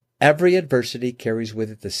Every adversity carries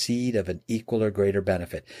with it the seed of an equal or greater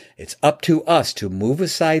benefit. It's up to us to move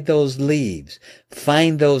aside those leaves,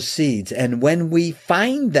 find those seeds, and when we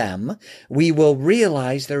find them, we will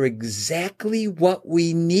realize they're exactly what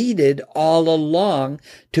we needed all along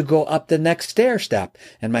to go up the next stair step.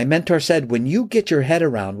 And my mentor said, when you get your head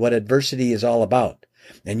around what adversity is all about,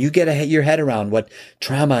 and you get your head around what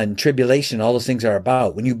trauma and tribulation, all those things are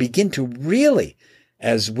about, when you begin to really,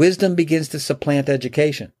 as wisdom begins to supplant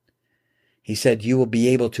education, he said, you will be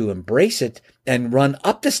able to embrace it and run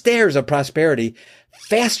up the stairs of prosperity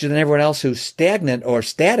faster than everyone else who's stagnant or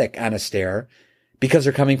static on a stair because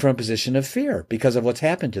they're coming from a position of fear because of what's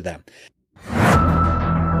happened to them.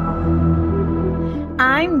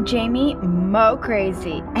 I'm Jamie Mo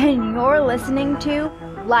Crazy, and you're listening to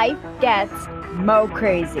Life Gets Mo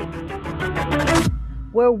Crazy,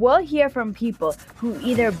 where we'll hear from people who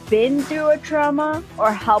either been through a trauma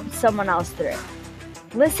or helped someone else through it.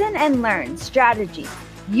 Listen and learn strategies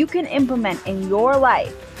you can implement in your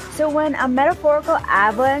life so when a metaphorical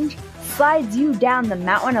avalanche slides you down the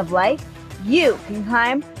mountain of life, you can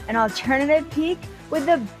climb an alternative peak with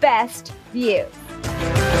the best view.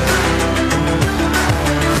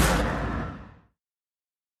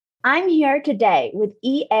 I'm here today with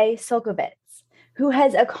E.A. Sulkovitz, who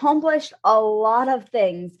has accomplished a lot of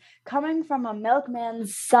things coming from a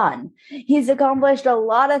milkman's son. He's accomplished a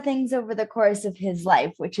lot of things over the course of his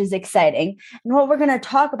life, which is exciting. And what we're going to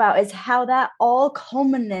talk about is how that all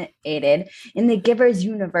culminated in the Givers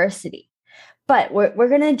University. But what we're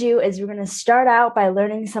going to do is we're going to start out by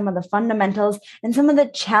learning some of the fundamentals and some of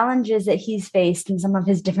the challenges that he's faced in some of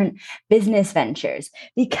his different business ventures.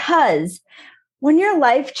 Because when your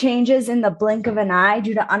life changes in the blink of an eye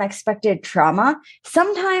due to unexpected trauma,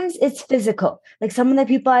 sometimes it's physical. Like some of the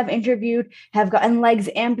people I've interviewed have gotten legs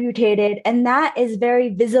amputated, and that is very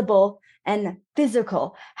visible and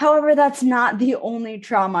physical. However, that's not the only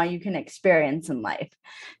trauma you can experience in life.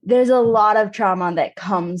 There's a lot of trauma that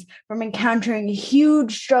comes from encountering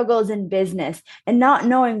huge struggles in business and not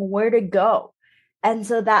knowing where to go. And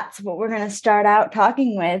so that's what we're going to start out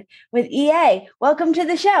talking with EA. Welcome to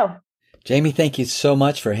the show. Jamie, thank you so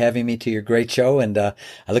much for having me to your great show. And I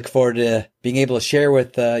look forward to being able to share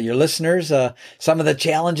with your listeners some of the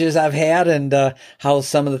challenges I've had and how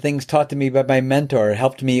some of the things taught to me by my mentor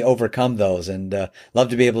helped me overcome those. And love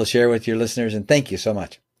to be able to share with your listeners. And thank you so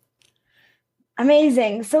much.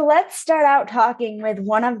 Amazing. So let's start out talking with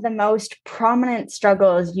one of the most prominent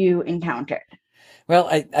struggles you encountered. Well,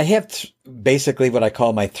 I have basically what I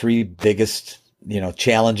call my three biggest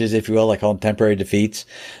challenges, if you will. I call them temporary defeats.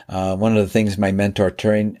 One of the things my mentor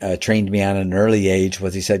trained me on at an early age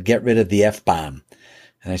was he said, get rid of the F-bomb.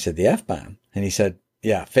 And I said, the F-bomb? And he said,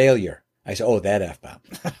 yeah, failure. I said, oh, that F-bomb.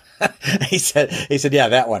 He said, yeah,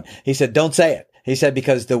 that one. He said, don't say it. He said,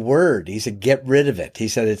 because the word, he said, get rid of it. He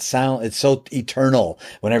said, it's so eternal.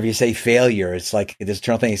 Whenever you say failure, it's like this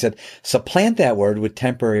eternal thing. He said, supplant that word with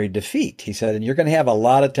temporary defeat. He said, and you're going to have a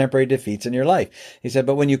lot of temporary defeats in your life. He said,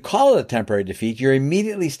 but when you call it a temporary defeat, you're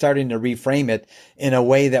immediately starting to reframe it in a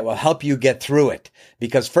way that will help you get through it.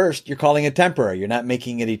 Because first, you're calling it temporary. You're not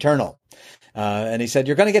making it eternal. And he said,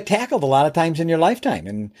 you're going to get tackled a lot of times in your lifetime.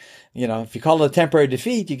 And, if you call it a temporary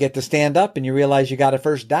defeat, you get to stand up and you realize you got a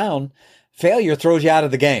first down. Failure throws you out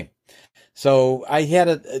of the game. So I had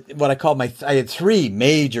I had three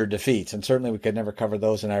major defeats, and certainly we could never cover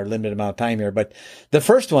those in our limited amount of time here. But the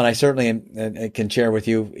first one I certainly can share with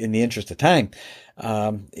you in the interest of time.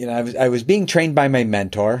 I was being trained by my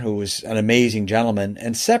mentor, who was an amazing gentleman,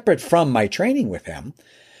 and separate from my training with him,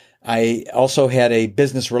 I also had a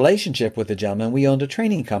business relationship with the gentleman. We owned a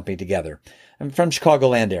training company together. I'm from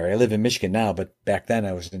Chicagoland area. I live in Michigan now, but back then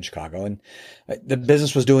I was in Chicago, and the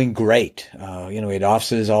business was doing great. We had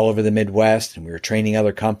offices all over the Midwest, and we were training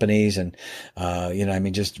other companies, and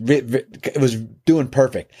it was doing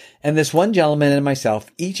perfect. And this one gentleman and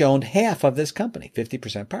myself each owned half of this company,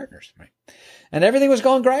 50% partners, right? And everything was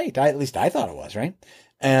going great. At least I thought it was, right?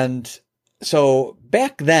 And so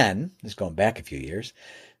back then, this is going back a few years,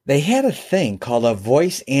 they had a thing called a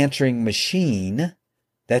voice answering machine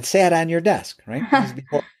that sat on your desk, right?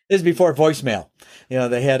 This is before voicemail.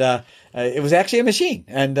 They had it was actually a machine.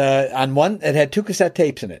 And on one, it had two cassette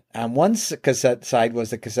tapes in it. On one cassette side was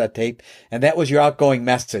the cassette tape, and that was your outgoing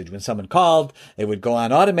message. When someone called, it would go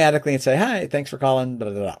on automatically and say, hi, thanks for calling, blah,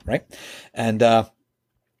 blah, blah, right? And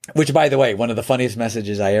which, by the way, one of the funniest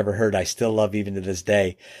messages I ever heard, I still love even to this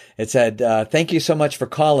day. It said, thank you so much for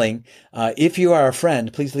calling. If you are a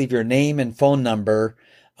friend, please leave your name and phone number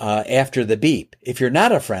after the beep. If you're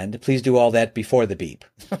not a friend, please do all that before the beep.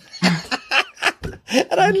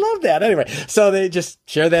 And I love that. Anyway, so they just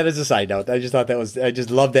share that as a side note. I just thought I just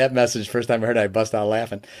loved that message. First time I heard it, I bust out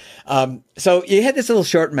laughing. So you had this little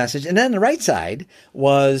short message. And then on the right side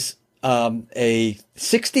was a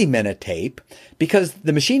 60-minute tape, because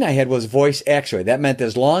the machine I had was voice actuated. That meant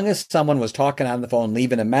as long as someone was talking on the phone,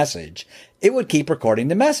 leaving a message, it would keep recording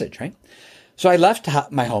the message, right? So I left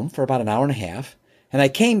my home for about an hour and a half, and I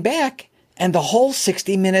came back, and the whole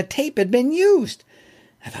 60-minute tape had been used.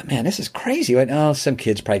 I thought, man, this is crazy. Oh, some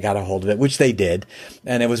kids probably got a hold of it, which they did.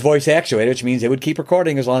 And it was voice actuated, which means they would keep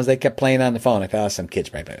recording as long as they kept playing on the phone. I thought, some kids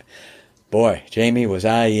probably. Boy, Jamie, was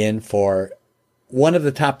I in for one of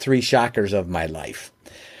the top 3 shockers of my life.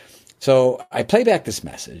 So I play back this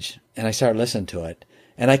message, and I start listening to it.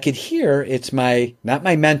 And I could hear it's not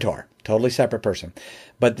my mentor, totally separate person,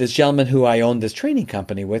 but this gentleman who I owned this training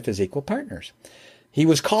company with as equal partners. He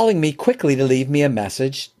was calling me quickly to leave me a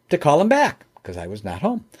message to call him back, because I was not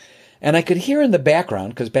home. And I could hear in the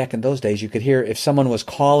background, because back in those days, you could hear if someone was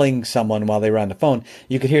calling someone while they were on the phone,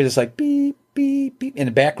 you could hear this like beep, beep, beep in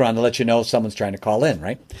the background to let you know someone's trying to call in,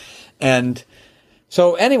 right? And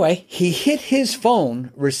so anyway, he hit his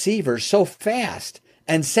phone receiver so fast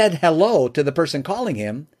and said hello to the person calling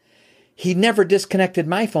him, he never disconnected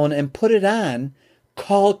my phone and put it on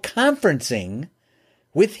call conferencing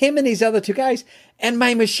with him and these other 2 guys. And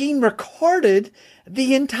my machine recorded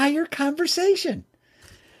the entire conversation.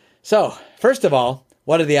 So, first of all,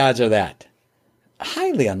 what are the odds of that?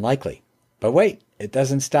 Highly unlikely. But wait, it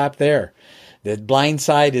doesn't stop there. The blind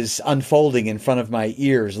side is unfolding in front of my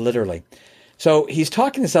ears, literally. So he's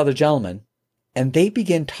talking to this other gentleman, and they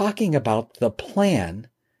begin talking about the plan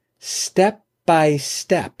step by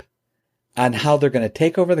step on how they're going to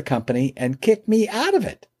take over the company and kick me out of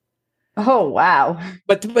it. Oh, wow.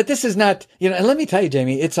 But this is not, and let me tell you,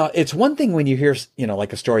 Jamie, it's one thing when you hear,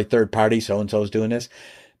 like a story, third party, so-and-so's doing this.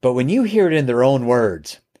 But when you hear it in their own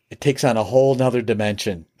words, it takes on a whole nother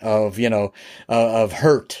dimension of, of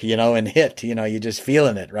hurt, and hit, you're just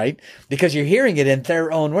feeling it, right? Because you're hearing it in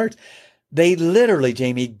their own words. They literally,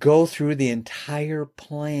 Jamie, go through the entire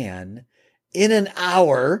plan in an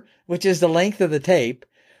hour, which is the length of the tape.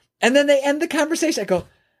 And then they end the conversation. I go,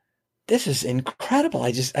 this is incredible.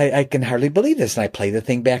 I can hardly believe this. And I play the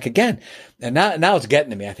thing back again. And now it's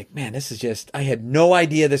getting to me. I think, man, this is just, I had no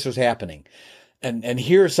idea this was happening. And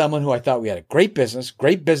here's someone who I thought we had a great business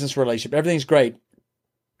relationship. Everything's great.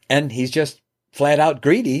 And he's just flat out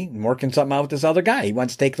greedy and working something out with this other guy. He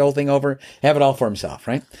wants to take the whole thing over, have it all for himself,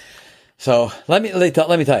 right? So let me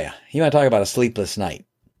tell you, you want to talk about a sleepless night.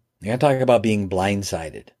 You want to talk about being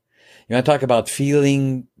blindsided. You want to talk about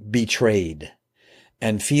feeling betrayed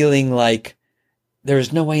and feeling like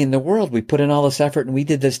there's no way in the world we put in all this effort and we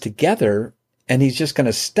did this together and he's just going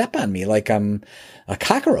to step on me like I'm a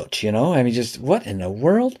cockroach, I mean, just what in the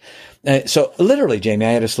world? So literally, Jamie,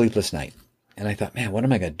 I had a sleepless night and I thought, man, what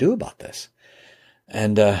am I going to do about this?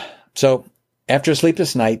 And so after a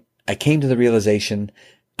sleepless night, I came to the realization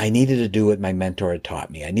I needed to do what my mentor had taught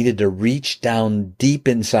me. I needed to reach down deep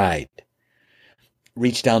inside,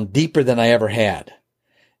 reach down deeper than I ever had,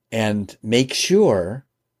 and make sure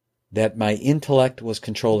that my intellect was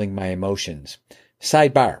controlling my emotions.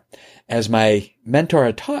 Sidebar, as my mentor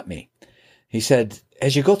had taught me, he said,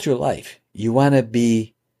 as you go through life, you want to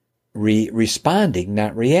be responding,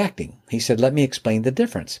 not reacting. He said, let me explain the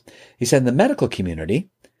difference. He said, in the medical community,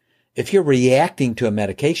 if you're reacting to a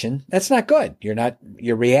medication, that's not good.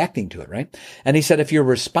 You're reacting to it, right? And he said, if you're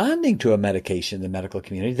responding to a medication in the medical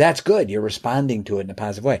community, that's good. You're responding to it in a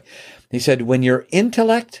positive way. He said, when your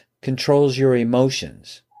intellect controls your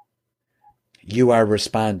emotions, you are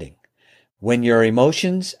responding. When your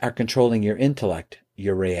emotions are controlling your intellect,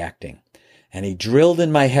 you're reacting. And he drilled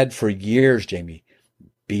in my head for years, Jamie,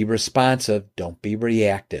 be responsive. Don't be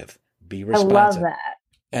reactive. Be responsive. I love that.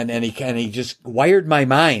 And he just wired my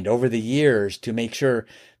mind over the years to make sure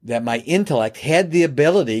that my intellect had the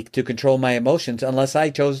ability to control my emotions unless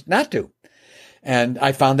I chose not to. And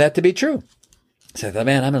I found that to be true. So I thought,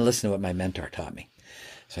 man, I'm going to listen to what my mentor taught me.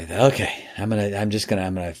 So I thought, okay, I'm going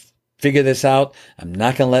to figure this out. I'm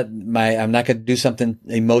not going to do something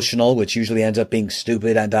emotional, which usually ends up being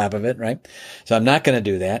stupid on top of it, right? So I'm not going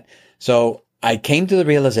to do that. So I came to the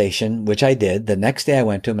realization, which I did. The next day I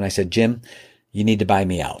went to him and I said, Jim, you need to buy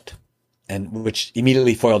me out. And which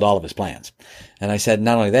immediately foiled all of his plans. And I said,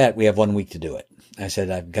 not only that, we have 1 week to do it. I said,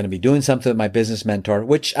 I'm going to be doing something with my business mentor,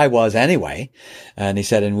 which I was anyway. And he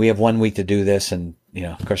said, and we have 1 week to do this. And,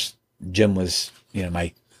 of course, Jim was,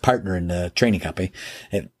 my partner in the training company.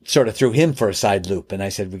 It sort of threw him for a side loop. And I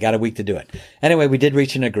said, we got a week to do it. Anyway, we did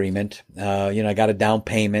reach an agreement. I got a down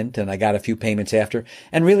payment and I got a few payments after.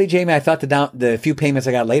 And really, Jamie, I thought the few payments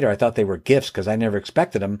I got later, I thought they were gifts because I never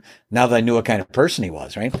expected them now that I knew what kind of person he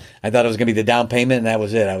was, right? I thought it was going to be the down payment and that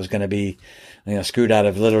was it. I was going to be, screwed out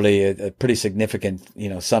of literally a pretty significant,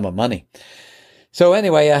 sum of money. So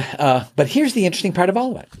anyway, but here's the interesting part of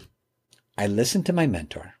all of it. I listened to my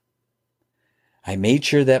mentor. I made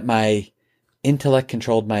sure that my intellect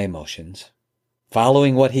controlled my emotions,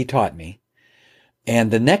 following what he taught me. And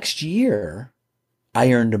the next year,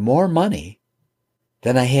 I earned more money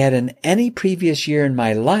than I had in any previous year in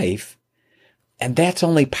my life. And that's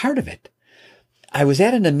only part of it. I was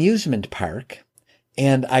at an amusement park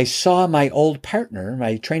and I saw my old partner,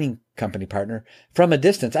 my training company partner, from a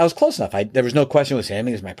distance. I was close enough. There was no question it was him.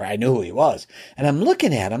 He was my partner. I knew who he was. And I'm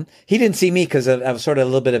looking at him. He didn't see me because I was sort of a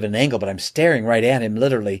little bit of an angle, but I'm staring right at him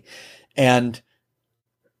literally. And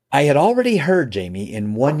I had already heard, Jamie,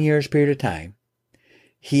 in 1 year's period of time,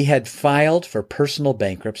 he had filed for personal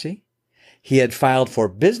bankruptcy. He had filed for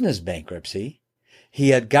business bankruptcy. He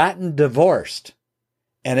had gotten divorced.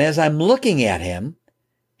 And as I'm looking at him,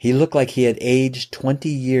 he looked like he had aged 20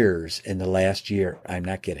 years in the last year. I'm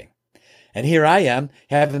not kidding. And here I am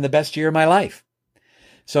having the best year of my life.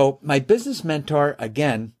 So my business mentor,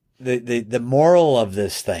 again, the moral of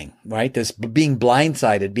this thing, right? This being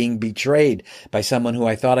blindsided, being betrayed by someone who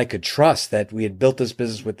I thought I could trust, that we had built this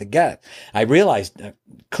business with the gut. I realized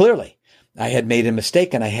clearly I had made a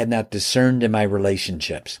mistake and I had not discerned in my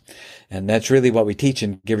relationships. And that's really what we teach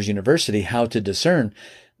in Givers University, how to discern.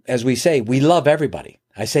 As we say, we love everybody.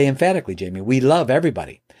 I say emphatically, Jamie, we love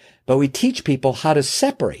everybody, but we teach people how to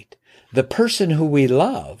separate the person who we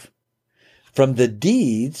love from the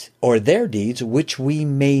deeds or their deeds, which we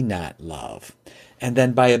may not love. And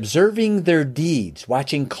then by observing their deeds,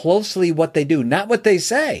 watching closely what they do, not what they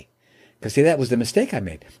say. Because see, that was the mistake I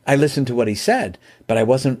made. I listened to what he said, but I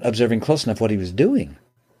wasn't observing close enough what he was doing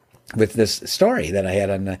with this story that I had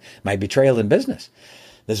on my betrayal in business.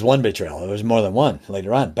 There's one betrayal. There was more than one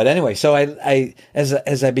later on. But anyway, so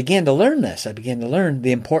as I began to learn this, I began to learn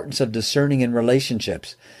the importance of discerning in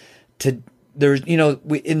relationships. In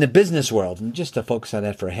the business world, and just to focus on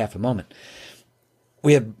that for a half a moment,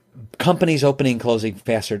 we have companies opening and closing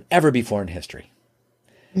faster than ever before in history.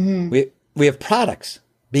 Mm-hmm. We have products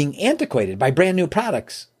being antiquated by brand new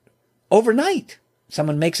products overnight.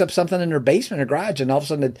 Someone makes up something in their basement or garage, and all of a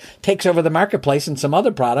sudden it takes over the marketplace, and some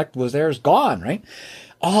other product was there is gone, right?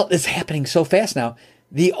 All is happening so fast now.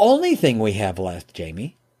 The only thing we have left,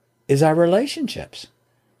 Jamie, is our relationships.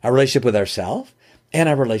 Our relationship with ourselves and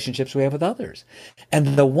our relationships we have with others.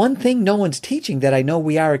 And the one thing no one's teaching that I know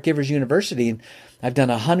we are at Givers University, and I've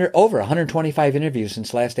done over 125 interviews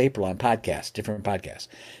since last April on podcasts, different podcasts.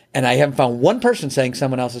 And I haven't found one person saying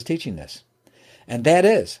someone else is teaching this. And that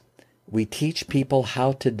is, we teach people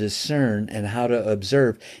how to discern and how to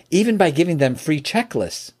observe, even by giving them free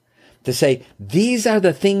checklists to say, these are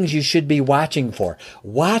the things you should be watching for.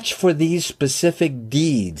 Watch for these specific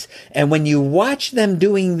deeds. And when you watch them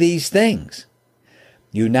doing these things,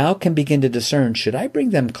 you now can begin to discern, should I bring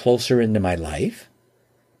them closer into my life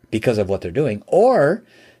because of what they're doing? Or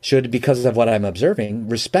should, because of what I'm observing,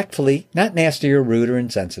 respectfully, not nasty or rude or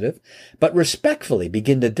insensitive, but respectfully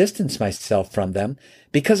begin to distance myself from them?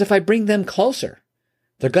 Because if I bring them closer,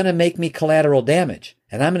 they're going to make me collateral damage.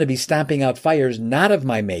 And I'm going to be stomping out fires not of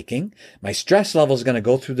my making. My stress level is going to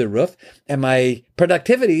go through the roof, and my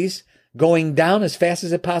productivity's going down as fast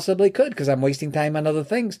as it possibly could because I'm wasting time on other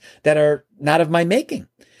things that are not of my making.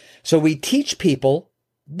 So we teach people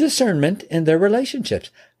discernment in their relationships.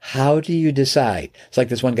 How do you decide? It's like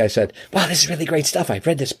this one guy said, wow, this is really great stuff. I've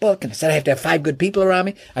read this book and it said I have to have 5 good people around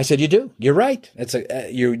me. I said, you do. You're right.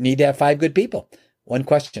 You need to have 5 good people. One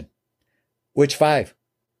question. Which 5?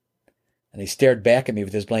 And he stared back at me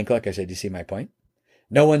with his blank look. I said, do you see my point?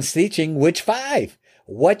 No one's teaching which 5.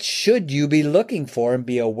 What should you be looking for and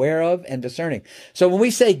be aware of and discerning? So when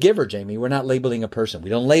we say giver, Jamie, we're not labeling a person. We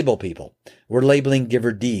don't label people. We're labeling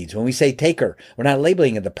giver deeds. When we say taker, we're not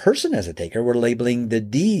labeling the person as a taker. We're labeling the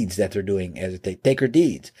deeds that they're doing as taker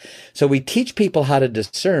deeds. So we teach people how to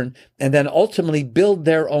discern and then ultimately build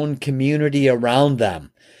their own community around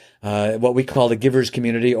them. What we call the givers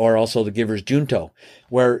community, or also the givers junto,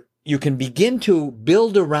 where you can begin to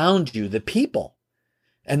build around you the people.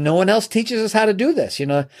 And no one else teaches us how to do this.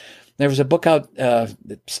 There was a book out,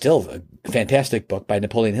 still a fantastic book by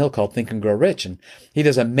Napoleon Hill called Think and Grow Rich. And he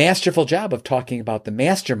does a masterful job of talking about the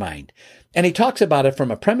mastermind. And he talks about it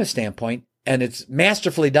from a premise standpoint, and it's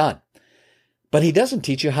masterfully done. But he doesn't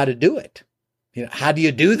teach you how to do it. How do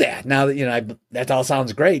you do that? Now that, that all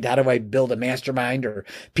sounds great. How do I build a mastermind or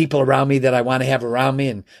people around me that I want to have around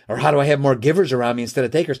me? Or how do I have more givers around me instead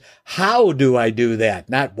of takers? How do I do that?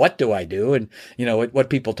 Not what do I do? And, what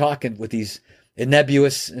people talk with these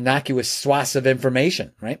nebulous, innocuous swaths of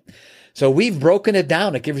information, right? So we've broken it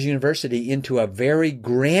down at Givers University into a very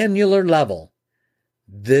granular level.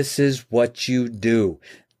 This is what you do.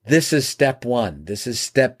 This is step 1. This is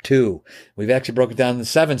step 2. We've actually broken it down into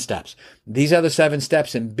 7 steps. These are the 7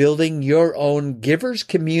 steps in building your own givers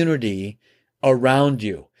community around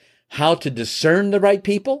you. How to discern the right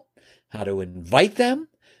people, how to invite them,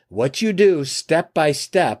 what you do step by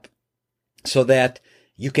step so that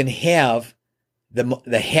you can have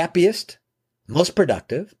the happiest, most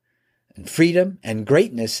productive, and freedom and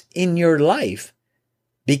greatness in your life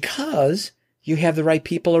because you have the right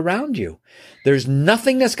people around you. There's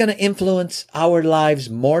nothing that's going to influence our lives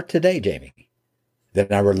more today, Jamie,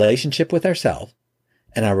 than our relationship with ourselves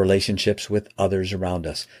and our relationships with others around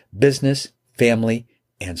us, business, family,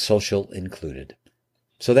 and social included.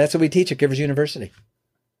 So that's what we teach at Givers University.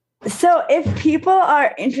 So if people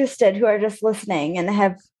are interested who are just listening and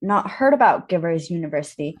have not heard about Givers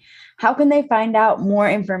University, how can they find out more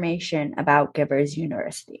information about Givers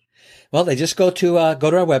University? Well, they just go to our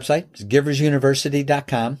website. It's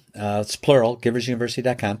giversuniversity.com. It's plural,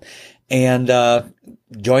 giversuniversity.com. And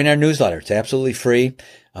join our newsletter. It's absolutely free.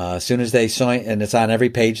 As soon as they sign, and it's on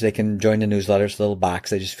every page, they can join the newsletter. It's a little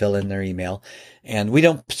box. They just fill in their email. And we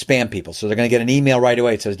don't spam people. So they're going to get an email right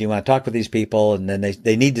away. It says, do you want to talk with these people? And then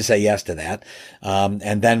they need to say yes to that.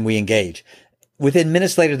 And then we engage. Within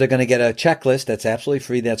minutes later, they're going to get a checklist that's absolutely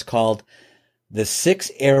free. That's called the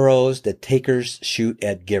 6 Arrows That Takers Shoot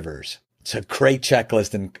at Givers. It's a great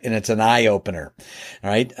checklist and it's an eye opener. All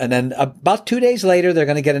right. And then about 2 days later, they're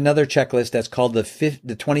going to get another checklist that's called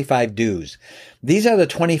the 25 Do's. These are the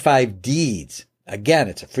 25 deeds. Again,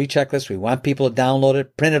 it's a free checklist. We want people to download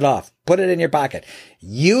it, print it off, put it in your pocket,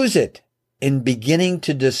 use it in beginning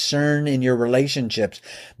to discern in your relationships,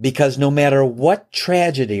 because no matter what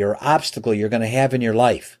tragedy or obstacle you're going to have in your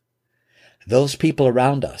life, those people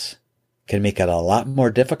around us can make it a lot more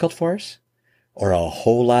difficult for us or a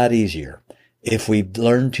whole lot easier if we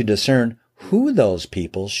learn to discern who those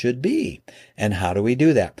people should be. And how do we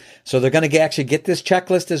do that? So they're going to actually get this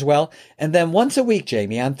checklist as well. And then once a week,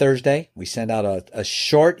 Jamie, on Thursday, we send out a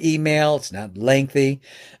short email. It's not lengthy.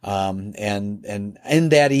 And in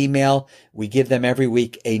that email, we give them every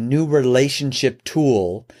week a new relationship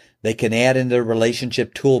tool they can add in their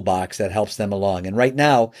relationship toolbox that helps them along. And right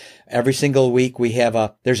now, every single week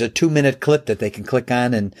there's a 2-minute clip that they can click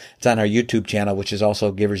on, and it's on our YouTube channel, which is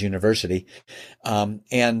also Givers University.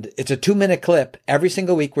 And it's a 2-minute clip. Every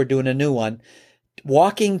single week, we're doing a new one,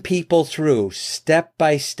 walking people through step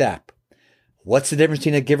by step. What's the difference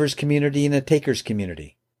between a giver's community and a taker's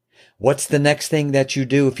community? What's the next thing that you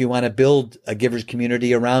do if you want to build a giver's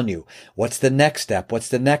community around you? What's the next step? What's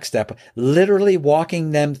the next step? Literally walking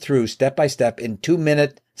them through step by step in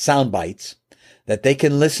 2-minute sound bites that they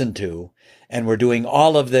can listen to. And we're doing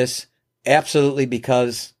all of this absolutely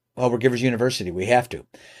because, we're Givers University. We have to.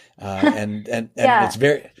 And Yeah. it's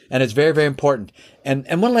very, very important.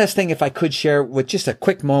 And one last thing, if I could share with just a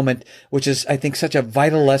quick moment, which is, I think, such a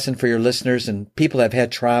vital lesson for your listeners and people that have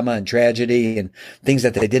had trauma and tragedy and things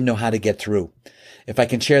that they didn't know how to get through. If I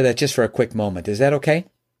can share that just for a quick moment, is that okay?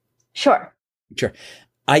 Sure. Sure.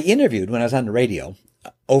 I interviewed when I was on the radio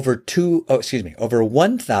over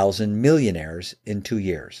 1,000 millionaires in 2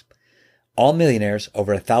 years. All millionaires,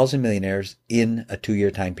 over 1,000 millionaires in a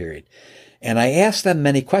 2-year time period. And I asked them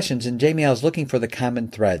many questions, and Jamie, I was looking for the common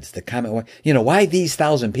threads, why these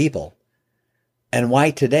 1,000 people? And why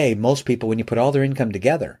today, most people, when you put all their income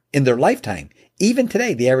together in their lifetime, even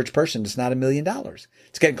today, the average person is not $1 million.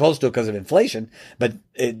 It's getting close to it because of inflation, but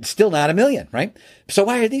it's still not $1 million, right? So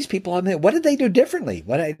why are these people on there? What did they do differently?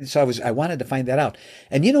 I wanted to find that out.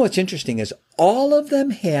 And what's interesting is all of them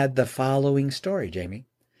had the following story, Jamie.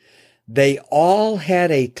 They all had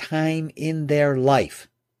a time in their life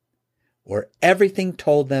where everything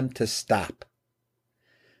told them to stop.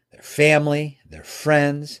 Their family, their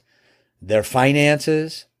friends, their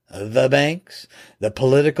finances, the banks, the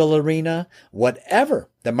political arena, whatever,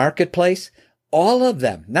 the marketplace, all of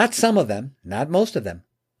them, not some of them, not most of them,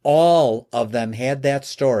 all of them had that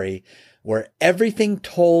story where everything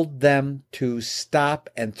told them to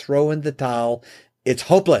stop and throw in the towel. It's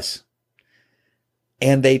hopeless.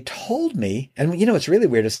 And they told me, and it's really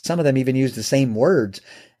weird, is some of them even used the same words,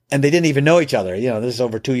 and they didn't even know each other. This is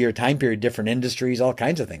over a 2-year time period, different industries, all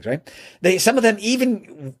kinds of things, right? Some of them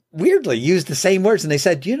even weirdly used the same words. And they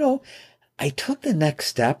said, I took the next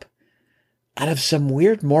step out of some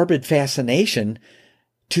weird morbid fascination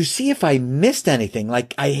to see if I missed anything.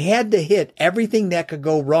 Like I had to hit everything that could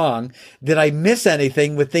go wrong. Did I miss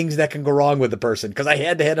anything with things that can go wrong with the person? Because I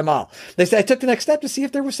had to hit them all. They said I took the next step to see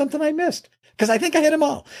if there was something I missed because I think I hit them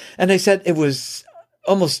all. And they said it was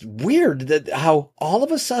almost weird that how all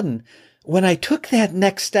of a sudden when I took that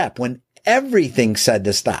next step, when everything said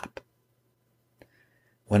to stop,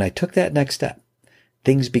 when I took that next step,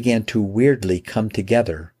 things began to weirdly come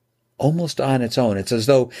together almost on its own. It's as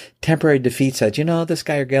though temporary defeat said, this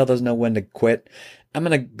guy or gal doesn't know when to quit. I'm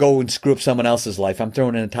going to go and screw up someone else's life. I'm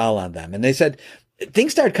throwing in a towel on them. And they said,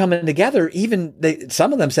 things started coming together.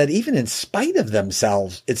 Some of them said, even in spite of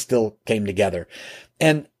themselves, it still came together.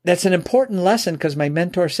 And that's an important lesson because my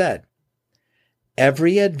mentor said,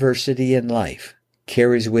 every adversity in life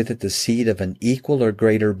carries with it the seed of an equal or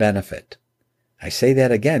greater benefit. I say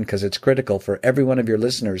that again because it's critical for every one of your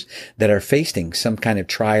listeners that are facing some kind of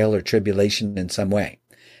trial or tribulation in some way.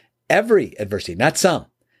 Every adversity, not some,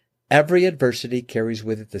 every adversity carries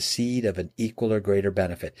with it the seed of an equal or greater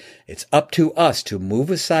benefit. It's up to us to move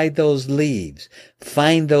aside those leaves,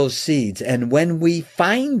 find those seeds, and when we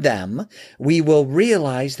find them, we will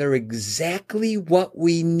realize they're exactly what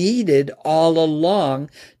we needed all along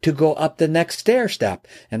to go up the next stair step.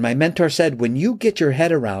 And my mentor said, when you get your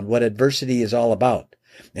head around what adversity is all about,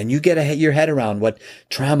 and you get your head around what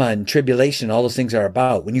trauma and tribulation, all those things are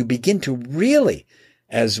about, when you begin to really,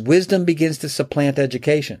 as wisdom begins to supplant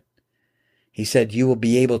education, he said, you will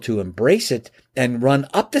be able to embrace it and run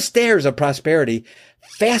up the stairs of prosperity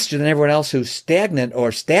faster than everyone else who's stagnant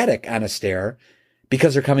or static on a stair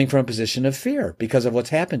because they're coming from a position of fear because of what's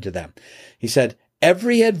happened to them. He said,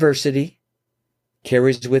 every adversity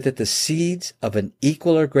carries with it the seeds of an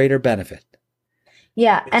equal or greater benefit.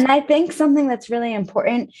 Yeah. And I think something that's really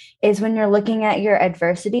important is when you're looking at your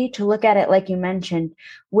adversity to look at it, like you mentioned,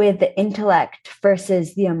 with the intellect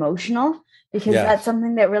versus the emotional. Because that's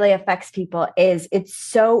something that really affects people is it's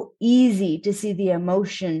so easy to see the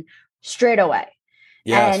emotion straight away.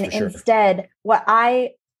 Yes, and for sure. Instead, what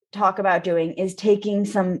I talk about doing is taking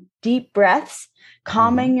some deep breaths,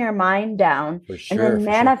 calming your mind down, and then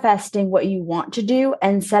manifesting what you want to do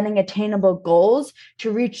and setting attainable goals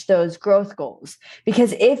to reach those growth goals.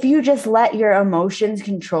 Because if you just let your emotions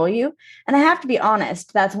control you, and I have to be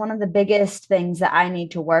honest, that's one of the biggest things that I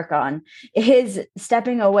need to work on is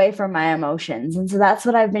stepping away from my emotions. And so that's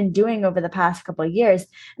what I've been doing over the past couple of years.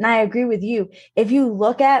 And I agree with you. If you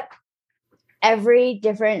look at every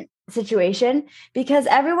different situation, because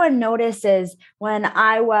everyone notices when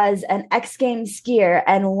I was an X Games skier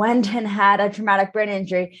and went and had a traumatic brain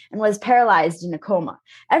injury and was paralyzed in a coma.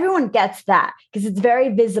 Everyone gets that because it's very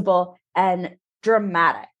visible and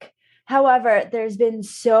dramatic. However, there's been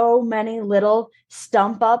so many little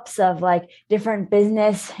stump ups of like different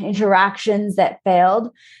business interactions that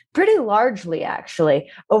failed pretty largely actually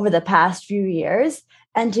over the past few years.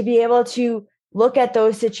 And to be able to look at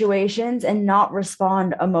those situations and not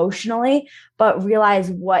respond emotionally, but realize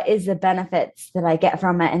what is the benefits that I get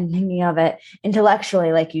from it and thinking of it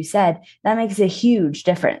intellectually, like you said, that makes a huge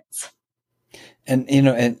difference.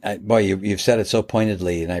 And, boy, you've said it so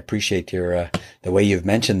pointedly, and I appreciate your, the way you've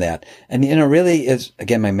mentioned that. And, really is,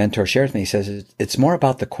 again, my mentor shares with me, he says it's more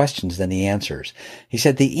about the questions than the answers. He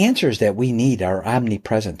said the answers that we need are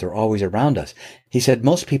omnipresent. They're always around us. He said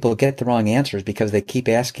most people get the wrong answers because they keep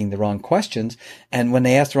asking the wrong questions. And when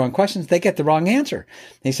they ask the wrong questions, they get the wrong answer.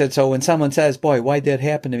 He said, so when someone says, boy, why did that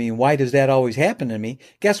happen to me? Why does that always happen to me?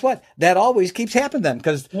 Guess what? That always keeps happening to them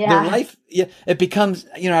because their life, it becomes,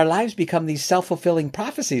 our lives become these self-fulfilling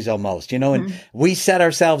prophecies almost, and we set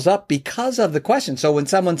ourselves up because of the question. So when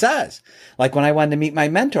someone says, like when I wanted to meet my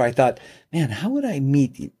mentor, I thought, man, how would I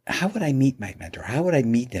meet my mentor? How would I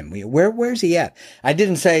meet him? Where's he at? I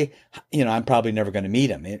didn't say, I'm probably never going to meet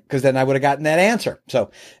him because then I would have gotten that answer.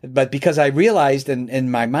 So, but because I realized and in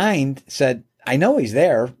my mind said, I know he's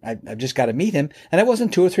there. I've just got to meet him. And it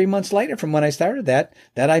wasn't 2 or 3 months later from when I started that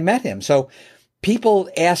I met him. So people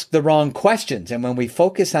ask the wrong questions. And when we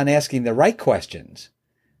focus on asking the right questions,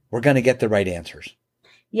 we're going to get the right answers.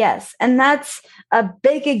 Yes. And that's a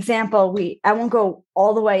big example. I won't go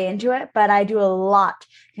all the way into it, but I do a lot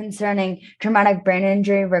concerning traumatic brain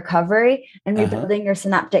injury recovery and rebuilding your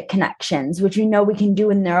synaptic connections, which we know we can do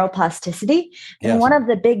with neuroplasticity. And one of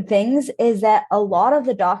the big things is that a lot of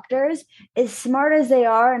the doctors, as smart as they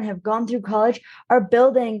are and have gone through college, are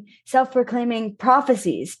building self-proclaiming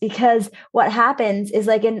prophecies because what happens is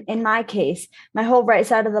like in my case, my whole right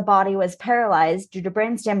side of the body was paralyzed due to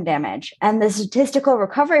brainstem damage. And the statistical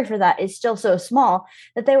recovery recovery for that is still so small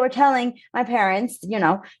that they were telling my parents,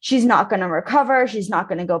 she's not going to recover. She's not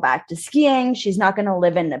going to go back to skiing. She's not going to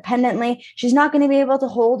live independently. She's not going to be able to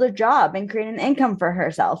hold a job and create an income for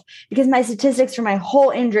herself because my statistics for my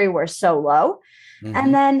whole injury were so low. Mm-hmm.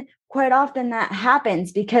 And then quite often that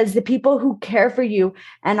happens because the people who care for you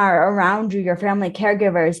and are around you, your family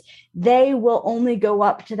caregivers, they will only go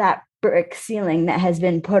up to that brick ceiling that has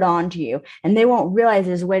been put onto you, and they won't realize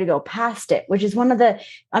there's a way to go past it, which is one of the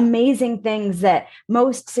amazing things that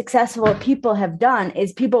most successful people have done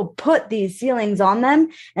is people put these ceilings on them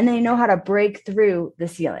and they know how to break through the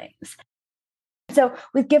ceilings. So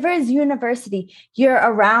with Givers University, you're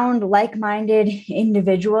around like-minded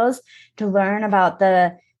individuals to learn about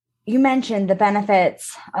you mentioned the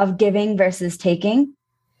benefits of giving versus taking.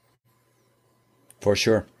 For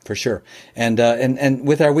sure. And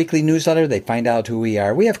with our weekly newsletter, they find out who we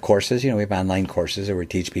are. We have courses, we have online courses where we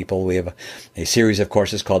teach people. We have a series of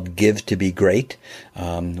courses called Give to Be Great.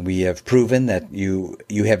 We have proven that you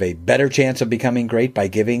have a better chance of becoming great by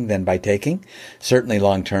giving than by taking, certainly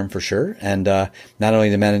long term for sure. And not only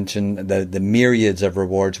to mention the myriads of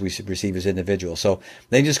rewards we receive as individuals. So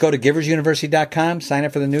they just go to giversuniversity.com, sign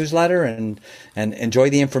up for the newsletter, and enjoy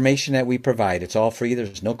the information that we provide. It's all free.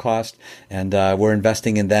 There's no cost, and we're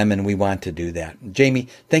investing in them, and we want to do that. Jamie,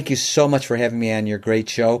 thank you so much for having me on your great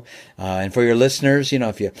show. And for your listeners,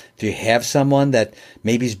 if you have someone that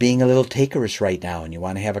maybe is being a little takerous right now and you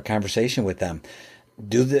want to have a conversation with them,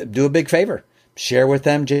 do a big favor. Share with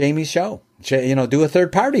them Jamie's show. Do a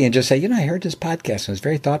third party and just say, I heard this podcast and it was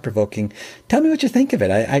very thought-provoking. Tell me what you think of it.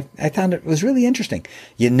 I found it was really interesting.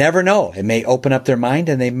 You never know. It may open up their mind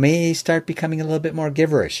and they may start becoming a little bit more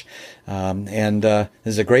giverish. This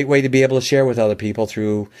is a great way to be able to share with other people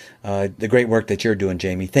through the great work that you're doing,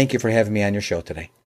 Jamie. Thank you for having me on your show today.